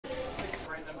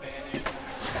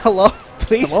Hello,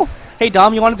 please. Hello? Hey,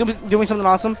 Dom, you want to do me something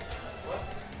awesome?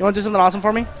 You want to do something awesome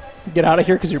for me? Get out of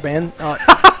here because you're banned. Can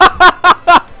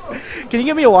you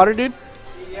give me a water, dude?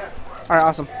 Yeah. All right,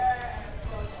 awesome.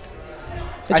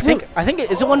 I think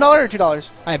is it $1 or $2?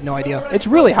 I have no idea. It's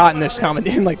really hot in this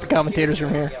in like the commentators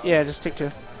room here. Yeah, just take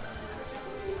 2.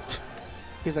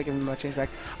 He's like giving me my change back.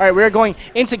 All right, we're going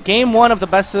into game 1 of the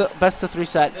best of 3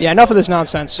 set. Yeah, enough of this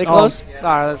nonsense. They closed. All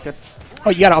right, that's good. Oh,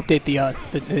 you got to update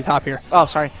the top here. Oh,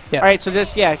 sorry. Yeah. All right, so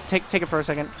just take it for a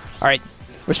second. All right,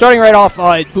 we're starting right off.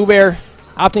 BooBear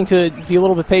opting to be a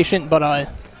little bit patient, but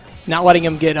not letting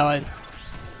him get any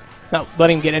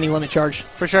limit charge.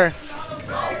 For sure.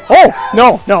 Oh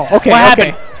no. Okay. What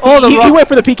happened? Oh, he went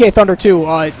for the PK Thunder too.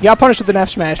 He got punished with the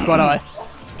Ness smash, but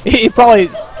he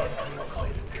probably.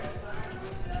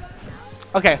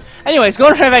 Okay. Anyways,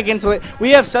 going right back into it, we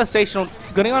have SETHsational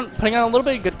putting on a little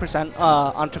bit of good percent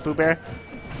onto BooBear.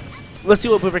 Let's see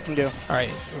what BooBear can do. All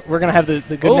right, we're gonna have the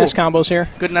good Ness combos here.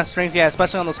 Good Ness strings, yeah,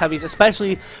 especially on those heavies,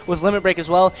 especially with limit break as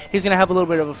well. He's gonna have a little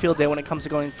bit of a field day when it comes to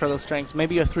going for those strings.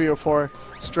 Maybe a 3 or 4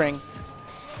 string.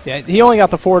 Yeah, he only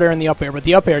got the forward air and the up air, but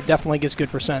the up air definitely gets good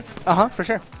percent. For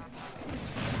sure.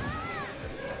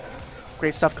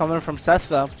 Great stuff coming from Seth,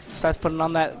 though. Seth putting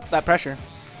on that pressure.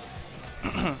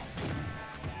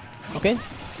 Okay.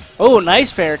 Oh,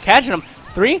 nice fair. Catching him.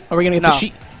 3? Are we going to get the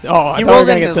sheet? Oh, he rolled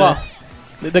in as well.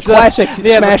 The classic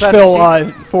smash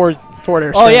fill forward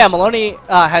air. Oh, yeah. Maloney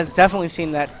has definitely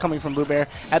seen that coming from BooBear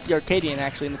at the Arcadian,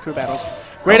 actually, in the crew battles.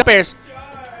 Great up airs.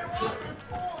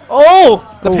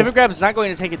 Oh! The pivot grab is not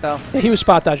going to take it, though. Yeah, he was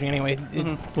spot dodging anyway.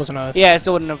 It wasn't a... Yeah, it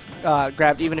still wouldn't have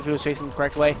grabbed, even if he was facing the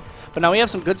correct way. But now we have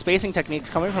some good spacing techniques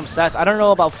coming from Seth. I don't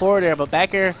know about forward air, but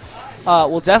back air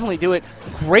will definitely do it.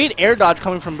 Great air dodge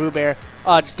coming from BooBear.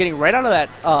 Just getting right out of that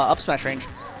up smash range.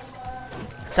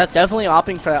 Seth definitely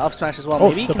opting for that up smash as well. Oh,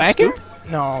 maybe the back air?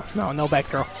 No back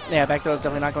throw. Yeah, back throw is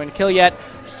definitely not going to kill yet.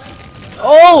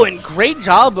 Oh, and great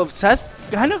job of Seth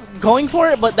kind of going for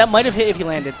it, but that might have hit if he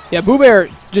landed. Yeah, BooBear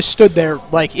just stood there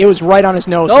like it was right on his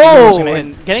nose. Oh,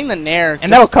 and getting the nair. And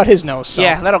that'll cut his nose. So.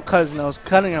 Yeah, that'll cut his nose.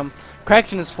 Cutting him,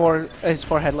 cracking his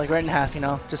forehead like right in half, you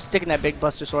know. Just sticking that big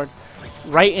buster sword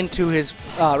right into his,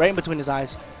 right in between his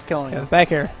eyes. Killing him.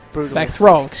 Back air. Brutally. Back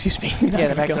throw, excuse me. Yeah,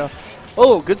 the back throw.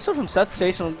 Oh, good stuff from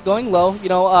SETHsational. Going low, you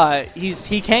know,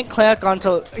 he can't clip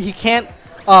onto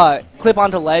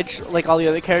ledge like all the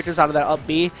other characters out of that up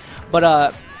B,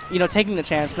 but you know, taking the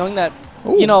chance, knowing that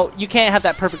you know you can't have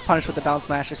that perfect punish with the down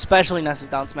smash, especially Ness's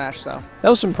down smash. So that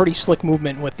was some pretty slick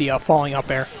movement with the falling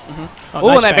up air. Oh,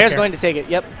 nice, and that bear's going to take it.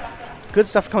 Yep, good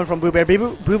stuff coming from BooBear.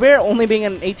 BooBear only being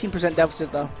an 18%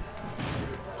 deficit though.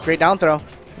 Great down throw.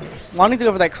 Wanting to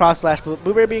go for that cross slash, but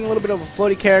BooBear being a little bit of a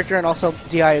floaty character, and also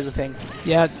DI is a thing.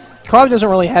 Yeah, Cloud doesn't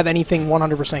really have anything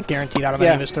 100% guaranteed out of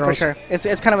any of his throws. For sure.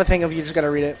 It's kind of a thing of you just got to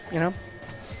read it, you know?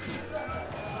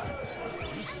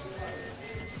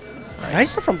 Right.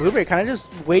 Nice stuff from BooBear, kind of just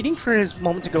waiting for his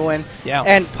moment to go in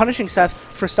and punishing Seth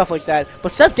for stuff like that.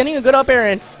 But Seth getting a good up air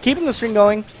and keeping the string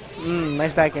going.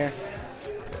 Nice back air.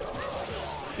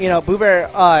 You know, BooBear,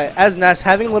 as Ness,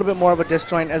 having a little bit more of a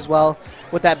disjoint as well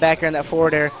with that back air and that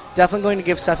forward air. Definitely going to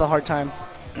give Seth a hard time.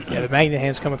 Yeah, the magnet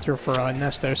hand's coming through for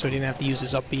Ness there, so he didn't have to use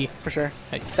his up B. For sure.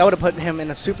 That would have put him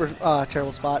in a super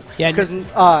terrible spot. Yeah, because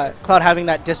Cloud having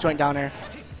that disjoint down air,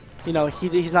 you know,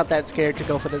 he's not that scared to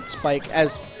go for the spike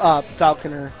as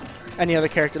Falcon or any other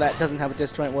character that doesn't have a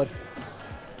disjoint would.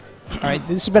 All right,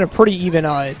 this has been a pretty even,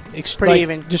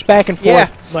 even, just back and forth. Yeah.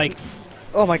 Like,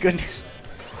 oh my goodness.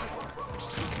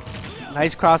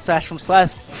 Nice cross slash from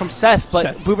Seth,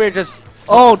 but BooBear just.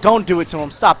 Oh, don't do it to him!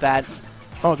 Stop that.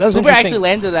 Oh, that was BooBear actually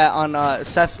landed that on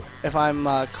Seth, if I'm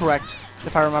correct,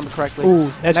 if I remember correctly.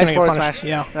 Ooh, that's nice going to get punished.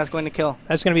 Yeah, that's going to kill.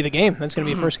 That's going to be the game. That's going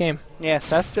to be the first game. Yeah,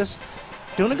 Seth just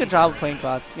doing a good job of playing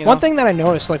Cloud. You One know? thing that I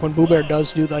noticed, like when BooBear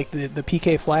does do like the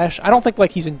PK flash, I don't think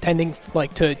like he's intending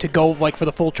like to go like for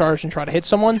the full charge and try to hit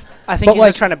someone. I think he's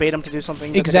just trying to bait him to do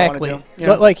something. Exactly. That they don't want to do, you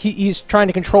know? But like he's trying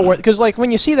to control where, because like when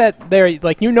you see that there,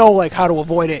 like you know like how to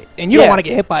avoid it, and you don't want to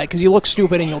get hit by it because you look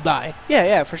stupid and you'll die.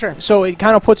 Yeah, for sure. So it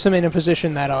kind of puts him in a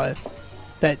position that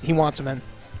that he wants him in.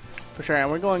 For sure, and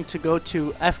we're going to go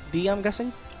to FD, I'm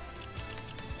guessing.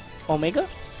 Omega,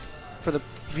 for the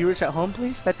viewers at home,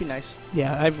 please. That'd be nice.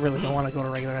 Yeah, I really don't want to go to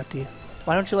regular FD.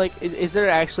 Why don't you like? Is there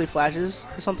actually flashes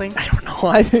or something? I don't know.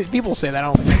 People say that. I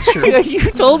don't think that's true.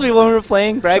 You told me when we were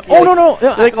playing bracket. Oh no!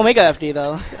 Like Omega FD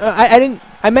though. I didn't.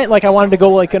 I meant like I wanted to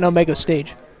go like an Omega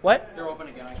stage. What? They're open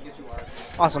again. I can get you water.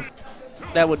 Awesome.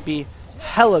 That would be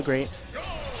hella great.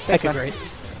 Hecka great.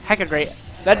 Hecka great.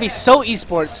 That'd be so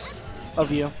esports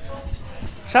of you.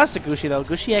 Shouts to Gushi though.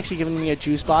 Gushi actually giving me a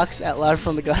juice box at Loud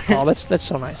from the Gutter. Oh, that's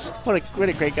so nice. What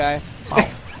a great guy. Wow.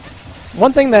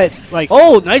 one thing that, like...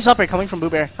 Oh, nice up air coming from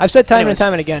BooBear. I've said time and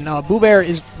time and again, BooBear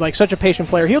is, like, such a patient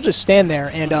player. He'll just stand there,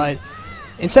 and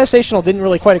SETHsational didn't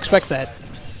really quite expect that.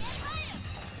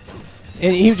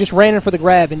 And he just ran in for the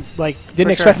grab and, like,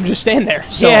 didn't expect him to just stand there.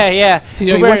 So, yeah. You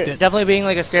know, BooBear definitely being,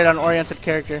 like, a stare-down-oriented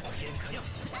character.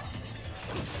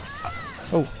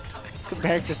 Oh.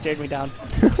 Merrick just stared me down.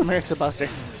 Merrick's a buster.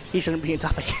 He shouldn't be in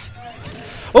top 8.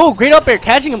 Oh, great up air,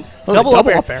 catching him. Double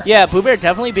up air. Yeah, BooBear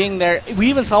definitely being there. We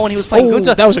even saw when he was playing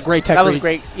Gunta. That was a great tech read. That was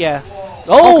great, yeah.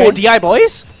 Oh, okay. DI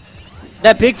boys.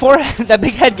 That big forehead, that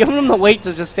big head, giving him the weight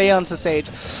to just stay onto stage.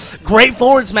 Great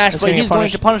forward smash, but he's going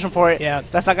to punish him for it. Yeah.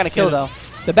 That's not going to kill, though.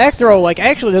 The back throw, like,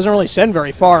 actually doesn't really send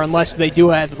very far unless they do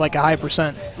have, like, a high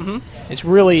percent. It's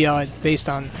really based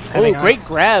on having great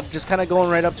grab, just kind of going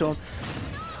right up to him.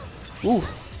 Ooh.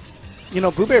 You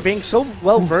know, BooBear being so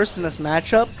well-versed in this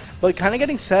matchup, but kind of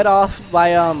getting set off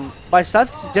by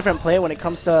Seth's different play when it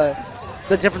comes to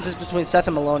the differences between Seth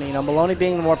and Maloney. You know, Maloney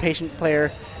being the more patient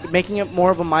player, making it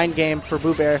more of a mind game for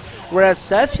BooBear, whereas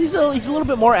Seth, he's a little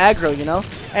bit more aggro, you know?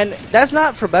 And that's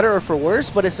not for better or for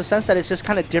worse, but it's the sense that it's just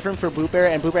kind of different for BooBear,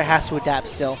 and BooBear has to adapt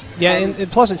still. Yeah,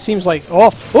 and plus it seems like, he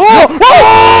got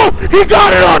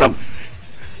it on him!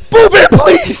 BooBear,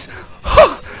 please!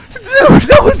 Dude,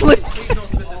 that was like...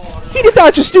 He did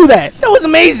not just do that! That was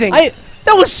amazing!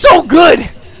 That was so good!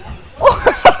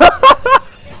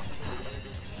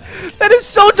 That is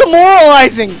so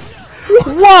demoralizing!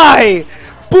 Why?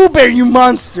 BooBear, you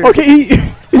monster! Okay,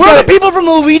 where are the people from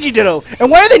the Luigi Ditto? And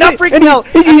why are they not freaking out?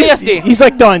 He's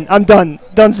like, done. I'm done.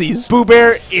 Dunsies.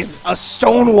 BooBear is a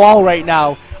stone wall right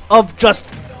now of just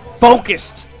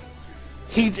focused.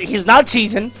 He's not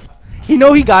cheesing. He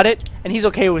know he got it, and he's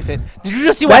okay with it. Did you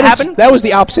just see what happened? That was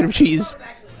the opposite of cheese.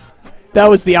 That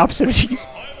was the opposite of cheese.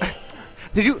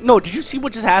 Did you see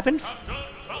what just happened?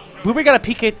 BooBear got a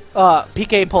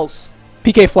PK pulse.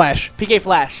 PK flash. PK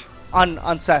flash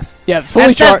on Seth. Yeah, fully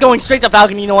and Seth going straight to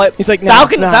Falcon. You know what? He's like,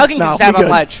 Falcon can snap on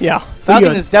ledge. Yeah.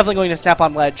 Falcon is definitely going to snap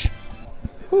on ledge.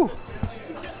 Whew.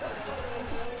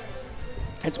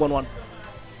 It's 1-1.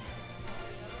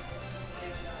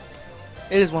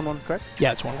 It is 1-1, correct?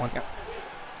 Yeah, it's 1-1. Yeah.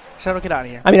 Shadow, get out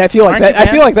of here. I mean, I feel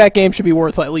like that game should be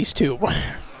worth at least 2. All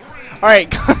right,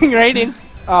 going right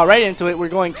into it. We're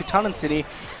going to Town and City.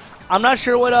 I'm not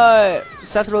sure what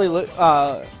Seth really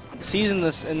sees in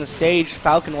the stage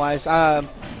Falcon wise. I'm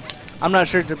not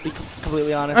sure, to be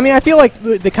completely honest. I mean, I feel like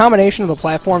the combination of the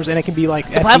platforms, and it can be like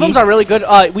the platforms are really good.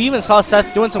 We even saw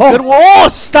Seth doing some good. Oh,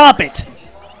 stop it!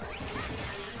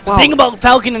 The thing about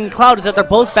Falcon and Cloud is that they're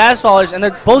both fast followers, and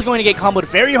they're both going to get comboed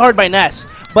very hard by Ness.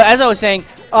 But as I was saying,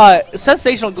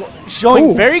 SETHsational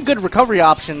showing very good recovery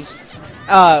options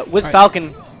with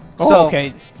Falcon. Oh, so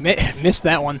okay. Missed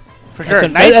that one. For sure.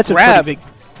 Nice grab.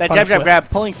 That jab grab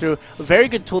pulling through. A very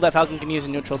good tool that Falcon can use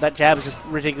in neutral. That jab is just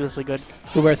ridiculously good.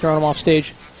 BooBear throwing him off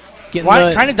stage.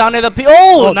 Trying to dominate the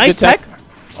Oh, nice tech.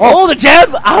 Oh, the jab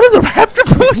out of the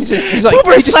Raptor boost.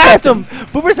 BooBear slapped him.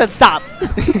 BooBear said stop.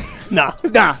 Nah,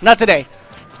 not today.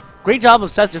 Great job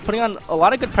of Seth just putting on a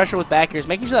lot of good pressure with back airs,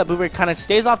 making sure that BooBear kind of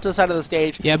stays off to the side of the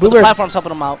stage. Yeah, the platform's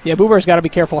helping him out. Yeah, BooBear's got to be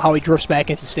careful how he drifts back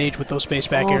into stage with those space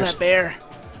back airs. Oh, that bear.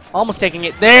 Almost taking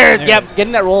it. There. Yep,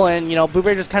 getting that roll in. You know,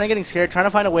 BooBear just kind of getting scared, trying to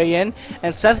find a way in,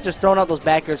 and Seth just throwing out those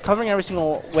back airs, covering every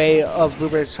single way of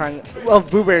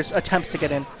BooBear's attempts to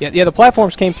get in. Yeah, the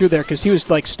platforms came through there because he was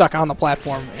like stuck on the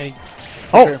platform. And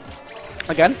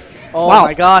again. Oh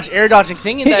my gosh, air dodging,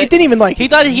 seeing that. It didn't even like. He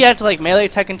thought he had to like melee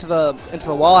tech into the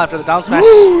wall after the down smash.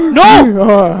 No!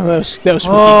 Oh, that was spooky.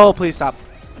 Oh, please stop!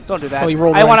 Don't do that. Oh, he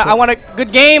rolled I want a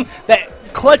good game.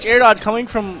 That clutch air dodge coming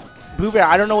from BooBear.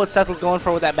 I don't know what Seth was going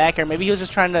for with that back air. Maybe he was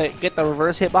just trying to get the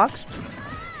reverse hitbox.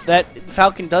 That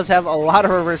Falcon does have a lot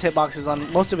of reverse hitboxes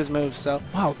on most of his moves. So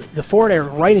wow, the forward air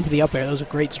right into the up air. That was a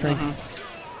great string.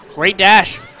 Great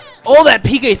dash. Oh, that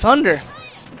PK Thunder.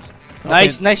 Okay.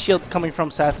 Nice shield coming from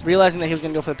Seth, realizing that he was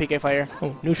going to go for the PK Fire.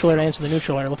 Oh, neutral air to answer the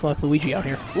neutral air, looking like Luigi out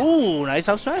here. Ooh, nice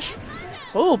up smash.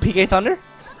 Oh, PK Thunder.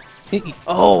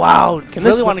 Oh, wow.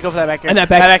 Really want to go for that back air. And that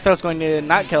back throw is going to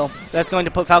not kill. That's going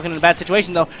to put Falcon in a bad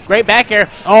situation, though. Great back air.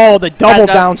 Oh, the double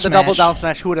down smash. The double down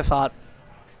smash. Who would have thought?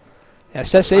 Yeah,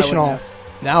 SETHsational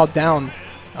now down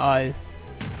on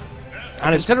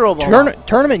his considerable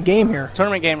tournament game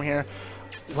here.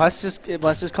 West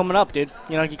is coming up, dude.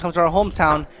 You know, he comes to our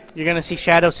hometown. You're gonna see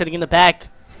Shadow sitting in the back,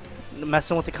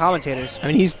 messing with the commentators.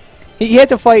 I mean, he had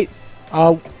to fight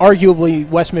arguably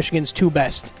West Michigan's 2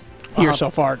 best here so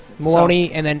far,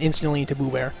 Maloney, and then instantly into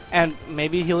BooBear. And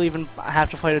maybe he'll even have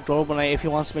to fight Adorable Knight if he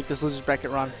wants to make this losers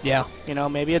bracket run. Yeah. You know,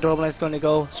 maybe Adorable Knight's going to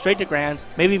go straight to Grands.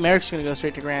 Maybe Merrick's going to go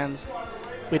straight to Grands.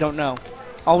 We don't know.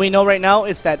 All we know right now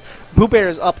is that BooBear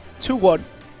is up 2-1.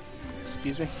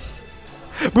 Excuse me.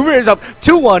 BooBear is up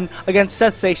 2-1 against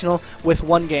SETHsational with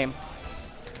 1 game.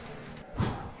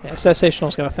 Yeah,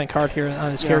 SETHsational's got to think hard here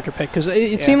on his character pick because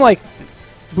it seemed like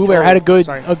BooBear had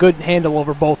a good handle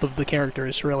over both of the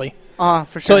characters, really. For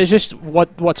sure. So it's just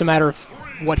what's a matter of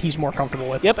what he's more comfortable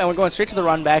with. Yep, and we're going straight to the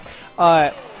run back.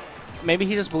 Maybe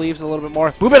he just believes a little bit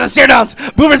more. BooBear, the stare downs!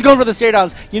 BooBear's going for the stare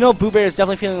downs. You know, BooBear is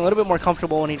definitely feeling a little bit more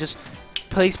comfortable when he just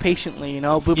plays patiently, you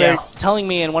know. BooBear telling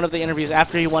me in one of the interviews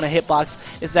after he won a hitbox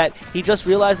is that he just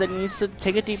realized that he needs to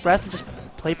take a deep breath and just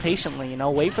play patiently, you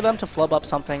know, wait for them to flub up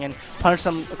something and punish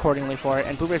them accordingly for it.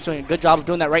 And BooBear's doing a good job of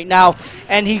doing that right now.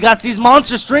 And he got these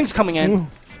monster strings coming in. Ooh.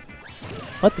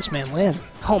 Let this man land.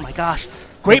 Oh my gosh.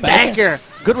 Great back air.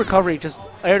 Good recovery. Just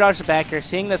air dodge the back air.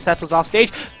 Seeing that Seth was off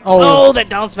stage. Oh, that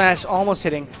down smash almost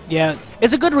hitting. Yeah.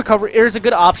 It's a good recovery. It's a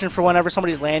good option for whenever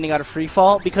somebody's landing out of free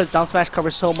fall because down smash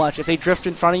covers so much. If they drift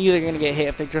in front of you, they're going to get hit.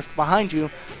 If they drift behind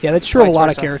you, yeah, that's true of a lot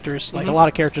of characters. Like a lot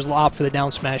of characters will opt for the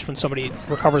down smash when somebody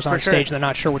recovers on stage. They're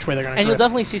not sure which way they're going to drift. And you'll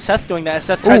definitely see Seth doing that.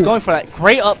 Seth tries going for that.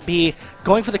 Great up B.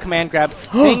 Going for the command grab.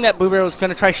 Seeing that BooBear was going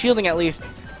to try shielding at least.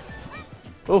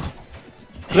 Ooh.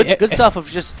 Good stuff of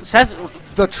just Seth,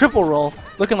 the triple roll,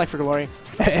 looking like for glory.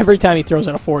 Every time he throws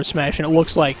out a forward smash, and it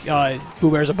looks like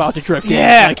BooBear's about to drift in.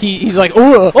 Like he's like,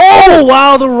 oh,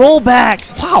 wow, the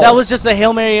rollbacks. Wow. That was just a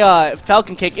Hail Mary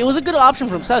Falcon kick. It was a good option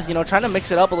from Seth, you know, trying to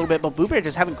mix it up a little bit, but BooBear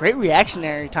just having great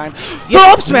reactionary time. The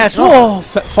up smash. Whoa.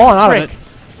 Falling out of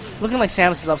it. Looking like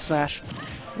Samus's up smash.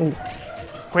 Ooh.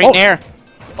 Great nair.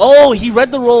 Oh, he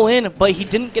read the roll in, but he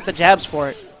didn't get the jabs for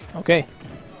it. Okay.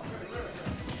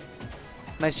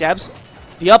 Nice jabs.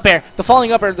 The up air. The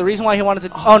falling up air, the reason why he wanted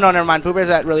to... Oh, no, never mind.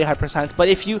 BooBear's at really high percents. But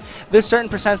if you... There's certain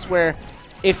percents where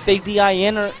if they DI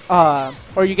in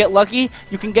or you get lucky,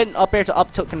 you can get an up air to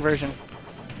up tilt conversion.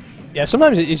 Yeah,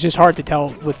 sometimes it's just hard to tell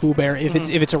with BooBear if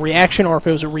it's a reaction or if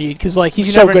it was a read, because like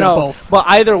he's so good at both. But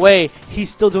either way, he's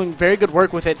still doing very good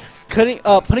work with it. Putting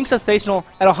SETHsational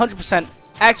at 100%,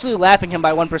 actually lapping him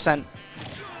by 1%.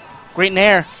 Great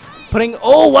nair.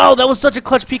 Oh wow, that was such a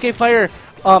clutch PK fire.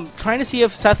 Trying to see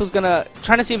if Seth was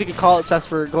trying to see if he could call it Seth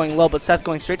for going low, but Seth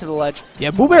going straight to the ledge. Yeah,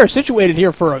 BooBear is situated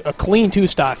here for a clean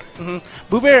 2-stock.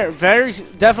 BooBear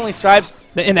definitely strives.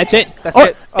 And that's it. That's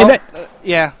it.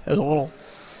 Yeah. That was a little...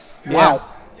 Wow.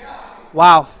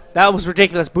 Wow. That was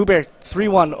ridiculous. BooBear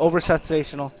 3-1 over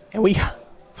SETHsational.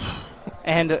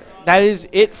 And that is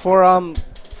it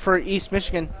for East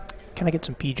Michigan. Can I get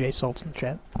some PJ salts in the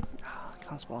chat?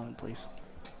 Console on, please.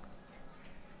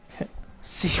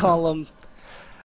 See all